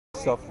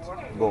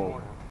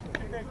softball?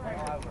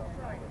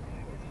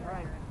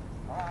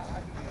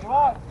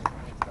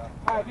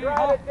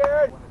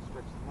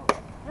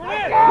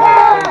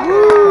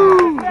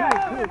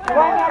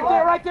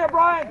 Right there,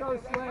 Brian.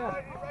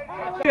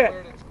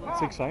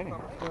 It's exciting.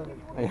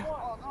 Yeah.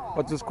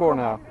 What's the score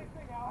now?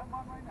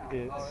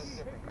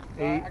 It's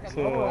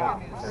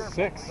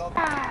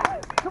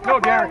 8-6. Go,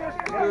 Gary.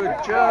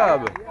 Good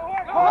job.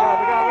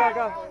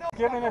 Go.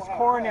 Giving us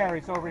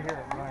coronaries over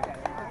here. Right.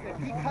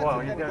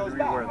 Well, you got to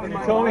reword He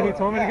told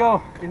me to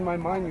go. In my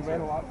mind, you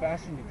ran a lot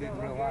faster than you did in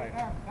real life.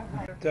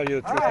 Tell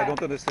you the truth, I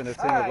don't understand a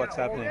thing of what's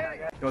happening.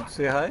 You want to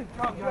say hi?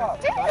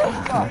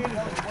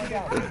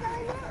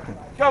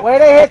 Way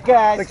to hit,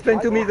 guys. Explain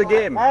to me the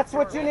game. That's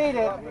what you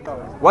needed.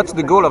 What's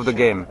the goal of the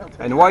game?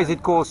 And why is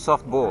it called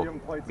softball?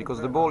 Because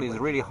the ball is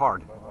really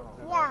hard.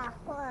 Yeah,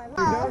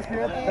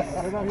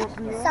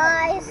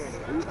 size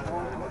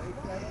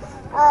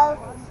of...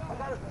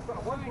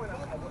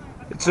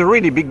 It's a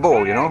really big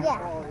ball, you know? Yeah.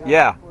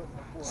 Yeah.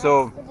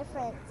 So, The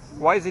difference.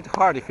 why is it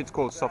hard if it's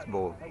called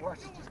softball?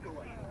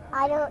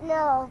 I don't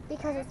know,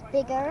 because it's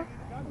bigger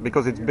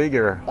Because it's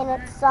bigger. and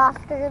it's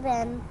softer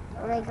than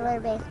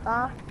regular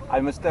baseball. I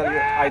must tell you,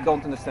 I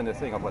don't understand a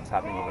thing of what's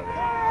happening over there.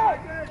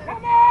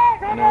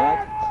 You know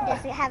that? She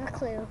doesn't have a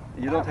clue.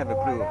 You don't have a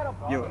clue.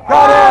 You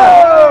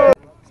got it!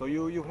 So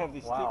you have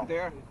this stick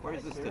there. Where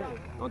is the stick?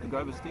 You want to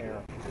grab a stick?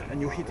 And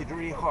you hit it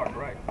really hard,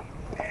 right?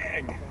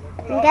 Bang!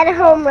 You get a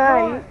home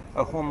run.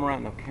 A home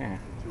run, okay.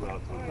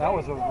 That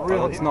was a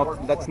really...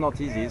 That's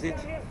not easy, is it?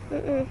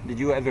 Did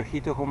you ever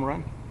hit a home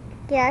run?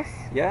 Yes.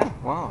 Yeah?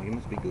 Wow, you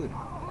must be good.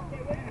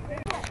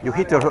 You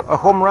hit a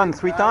home run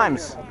 3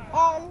 times.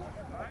 And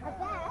a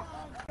bat,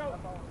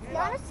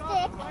 not a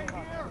stick,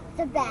 it's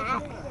a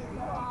bat.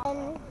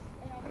 And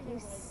you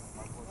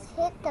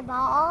hit the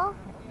ball,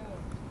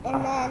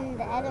 and then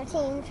the other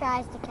team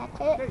tries to catch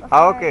it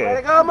before Okay.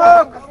 it gets to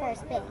the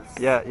first base.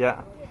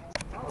 Yeah.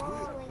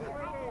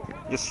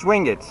 You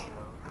swing it.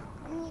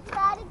 And you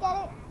try to get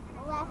it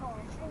left.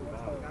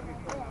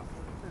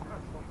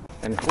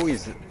 And who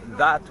is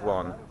that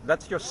one?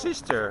 That's your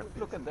sister.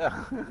 Look at that.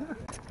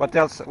 What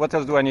else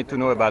do I need to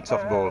know about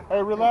softball?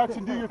 Hey, relax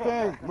and do your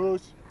thing,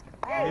 Moose.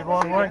 Need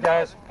one more,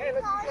 guys. You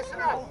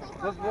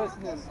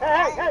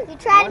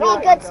try to be a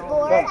good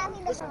sport.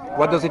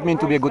 What does it mean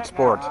to be a good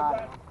sport?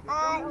 It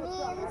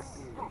means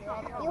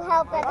you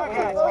help other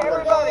people in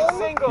the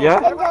game.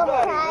 Yeah? And don't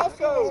cry if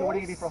you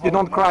lose. You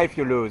don't cry if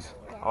you lose.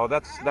 Oh,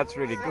 that's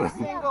really good.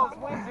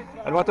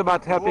 And what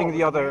about helping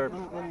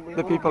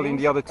the people in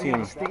the other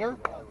team?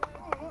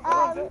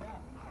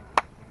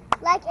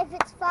 Like if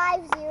it's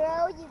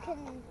 5-0, you can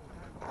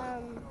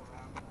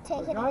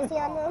take it easy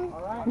on them.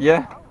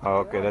 Yeah? Oh,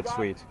 okay, that's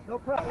sweet.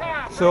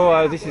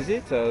 So this is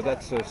it.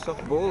 That's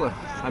softball.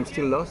 I'm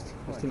still lost.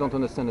 I still don't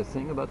understand a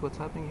thing about what's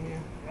happening here.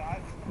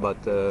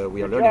 But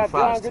we are learning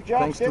fast.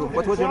 Thanks to,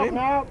 what was your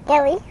name?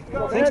 Kelly.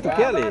 Thanks to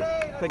Kelly.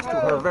 Thanks to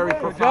her very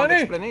profound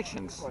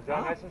explanations.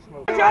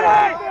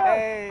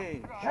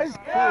 Hey, she's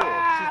cool.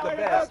 She's the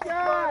best.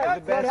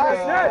 The best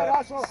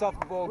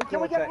softball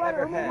coach I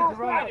ever had.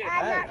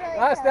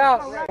 Last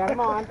out. Come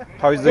on.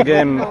 How is the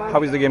game?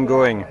 How is the game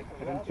going?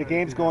 The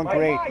game's going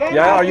great.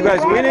 Yeah, are you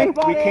guys winning?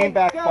 We came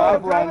back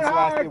 5 runs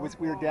last.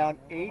 We were down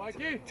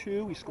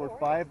 8-2. We scored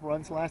 5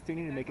 runs last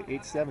inning to make it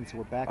 8-7. So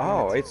we're back.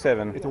 Oh,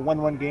 8-7. It's a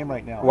 1-1 game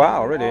right now.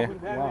 Wow, really?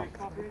 Wow.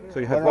 So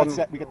you have Runner on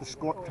one. we got the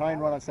score, tying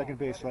run on second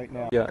base right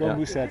now. Yeah, Go yeah.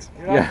 Mooseheads.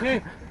 Yeah.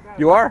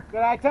 You are?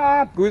 Good eye,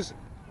 Tom. Goose?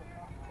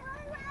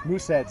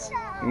 Mooseheads.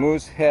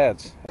 Moose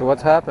heads. So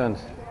what's happened?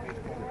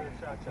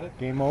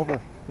 Game over.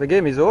 The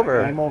game is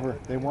over. Game over.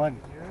 They won.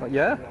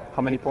 Yeah?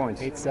 How many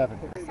points? 8-7.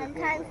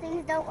 Sometimes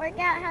things don't work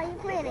out how you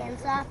plan it in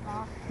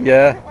softball. It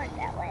Yeah. doesn't work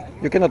that way.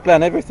 You cannot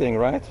plan everything,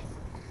 right?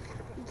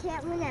 You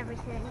can't win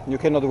everything. You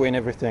cannot win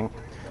everything.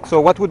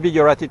 So what would be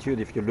your attitude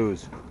if you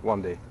lose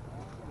one day?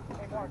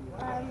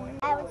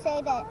 I would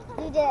say that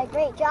you did a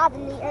great job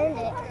and you earned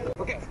it.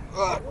 Okay.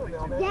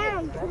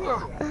 Down to the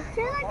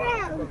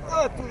ground.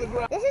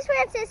 This is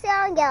Francisco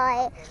and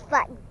Gillie,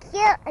 but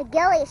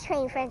Gillie is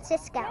training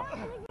Francisco.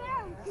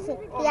 See,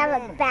 you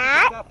have a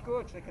bat,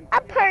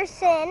 a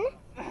person,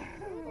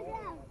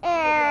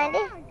 and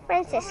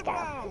Francisco.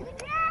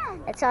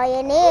 That's all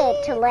you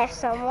need to lift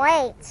some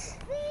weights.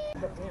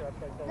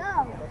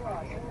 No.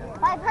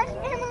 By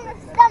pushing him in the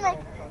stomach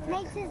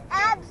makes his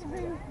abs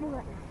move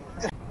more.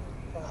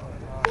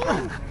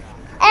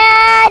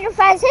 And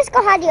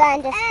Francisco, how do you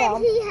end this film?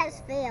 And he has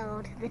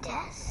failed the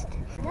test.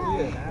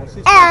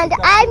 And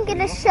I'm going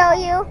to show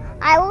you,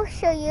 I will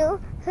show you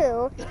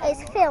who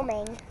is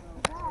filming.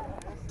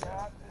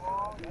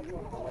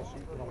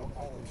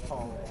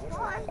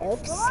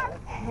 Oops.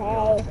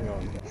 Hey.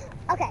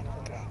 Okay,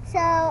 so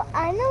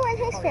I'm the one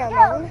who's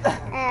filming,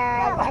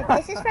 and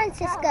this is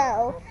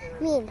Francisco.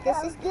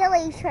 This is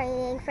Gillie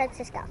training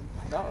Francisco,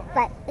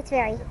 but it's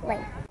very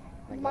late.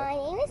 My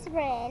name is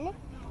Brynn,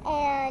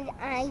 and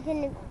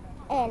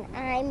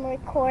I'm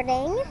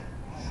recording,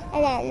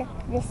 and then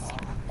this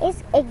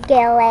is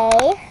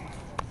Gillie.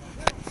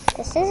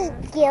 This is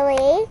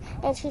Gillie,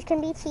 and she's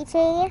gonna be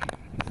teaching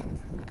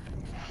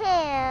him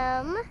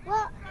him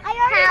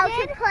how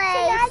to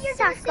play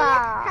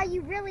softball. How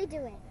you really do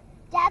it.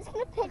 Dad's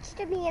gonna pitch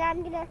to me, and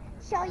I'm gonna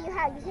show you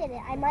how you hit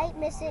it. I might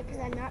miss it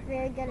because I'm not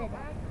very good at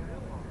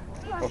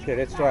it. Okay,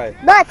 let's try.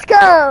 Let's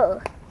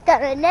go.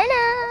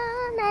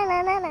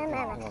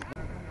 Da-da-na-na-na-na-na-na-na.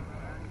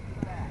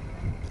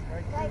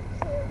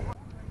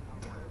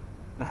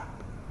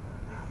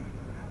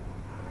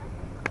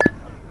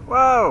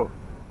 Wow!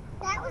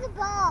 That was a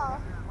ball.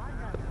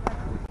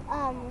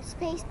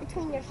 Space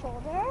between your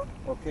shoulder.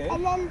 Okay.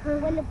 And then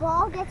when the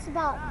ball gets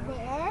about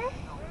there,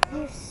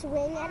 you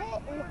swing at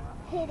it and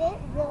hit it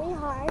really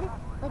hard,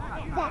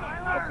 like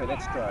that. Okay,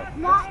 let's try.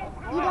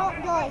 You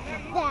don't go like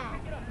that.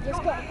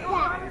 Just go like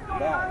that.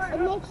 That.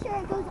 And make sure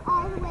it goes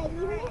all the way,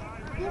 even if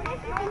you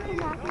think you're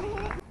not going to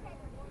hit it.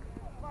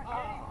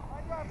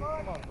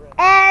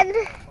 And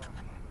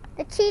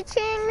the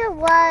teaching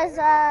was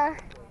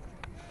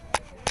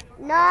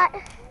not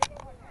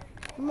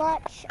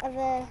much of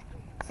a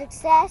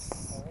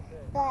success,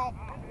 but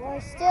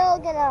we're still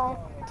gonna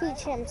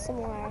teach him some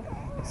more.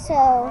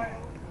 So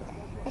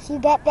if you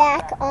get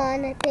back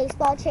on the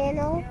baseball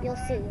channel, you'll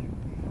see.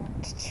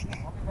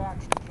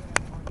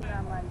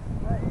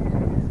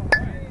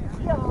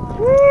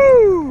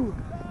 Woo!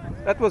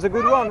 That was a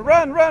good one.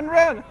 Run, run,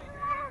 run!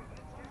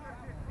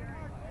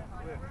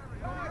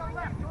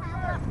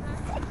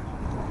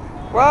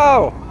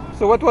 Wow!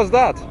 So what was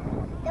that?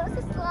 That was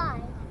a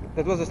slide.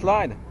 That was a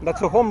slide.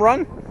 That's a home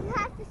run? You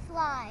have to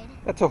slide.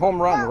 That's a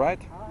home run, right?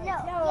 No,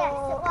 yes,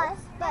 it was.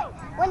 But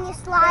when you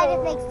slide,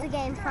 it makes the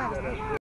game fun.